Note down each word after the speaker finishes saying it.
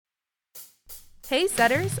Hey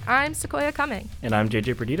Setters, I'm Sequoia Cumming. And I'm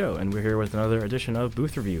JJ Perdido, and we're here with another edition of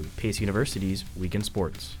Booth Review, Pace University's Week in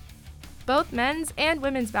Sports. Both men's and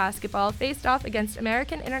women's basketball faced off against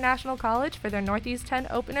American International College for their Northeast 10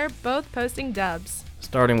 opener, both posting dubs.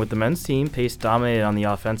 Starting with the men's team, Pace dominated on the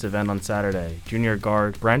offensive end on Saturday. Junior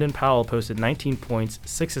guard Brandon Powell posted 19 points,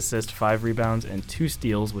 6 assists, 5 rebounds, and 2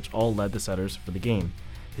 steals, which all led the Setters for the game.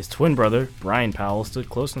 His twin brother, Brian Powell, stood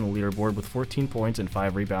close on the leaderboard with 14 points and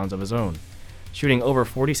 5 rebounds of his own. Shooting over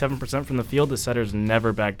 47% from the field, the Setters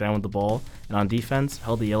never backed down with the ball, and on defense,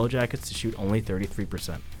 held the Yellow Jackets to shoot only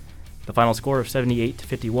 33%. The final score of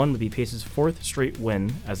 78-51 would be Pace's 4th straight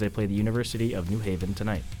win as they play the University of New Haven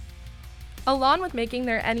tonight. Along with making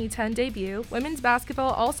their NE10 debut, women's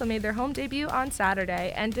basketball also made their home debut on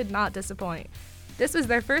Saturday and did not disappoint. This was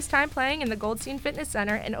their first time playing in the Goldstein Fitness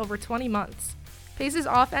Center in over 20 months. Pace's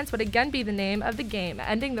offense would again be the name of the game,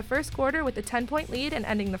 ending the first quarter with a 10-point lead and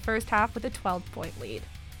ending the first half with a 12-point lead.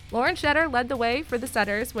 Lauren Shetter led the way for the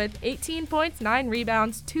Setters with 18 points, 9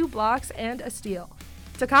 rebounds, 2 blocks, and a steal.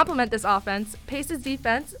 To complement this offense, Pace's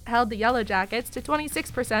defense held the Yellow Jackets to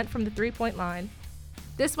 26% from the three-point line.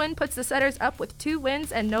 This win puts the Setters up with 2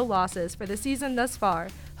 wins and no losses for the season thus far,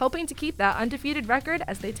 hoping to keep that undefeated record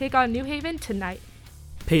as they take on New Haven tonight.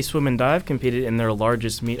 Pace Swim and Dive competed in their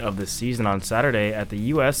largest meet of the season on Saturday at the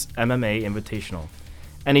U.S. MMA Invitational.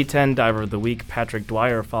 NE10 Diver of the Week Patrick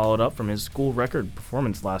Dwyer followed up from his school record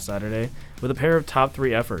performance last Saturday with a pair of top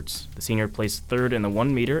 3 efforts. The senior placed 3rd in the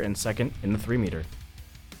 1 meter and 2nd in the 3 meter.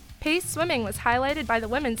 Pace swimming was highlighted by the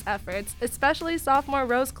women's efforts, especially sophomore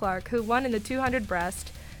Rose Clark, who won in the 200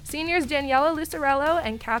 breast. Seniors Daniela Lucarello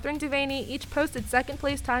and Catherine Devaney each posted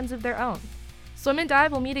second-place times of their own. Swim and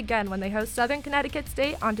Dive will meet again when they host Southern Connecticut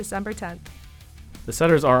State on December 10th. The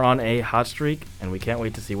Setters are on a hot streak, and we can't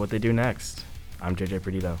wait to see what they do next. I'm JJ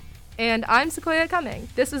Perdido. And I'm Sequoia Cumming.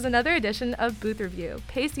 This is another edition of Booth Review,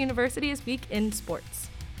 Pace University's Week in Sports.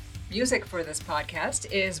 Music for this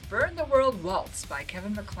podcast is Burn the World Waltz by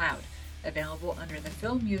Kevin MacLeod, available under the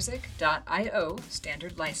filmmusic.io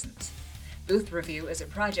standard license. Booth Review is a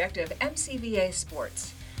project of MCVA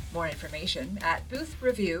Sports. More information at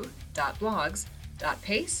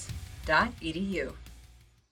boothreview.blogs.pace.edu.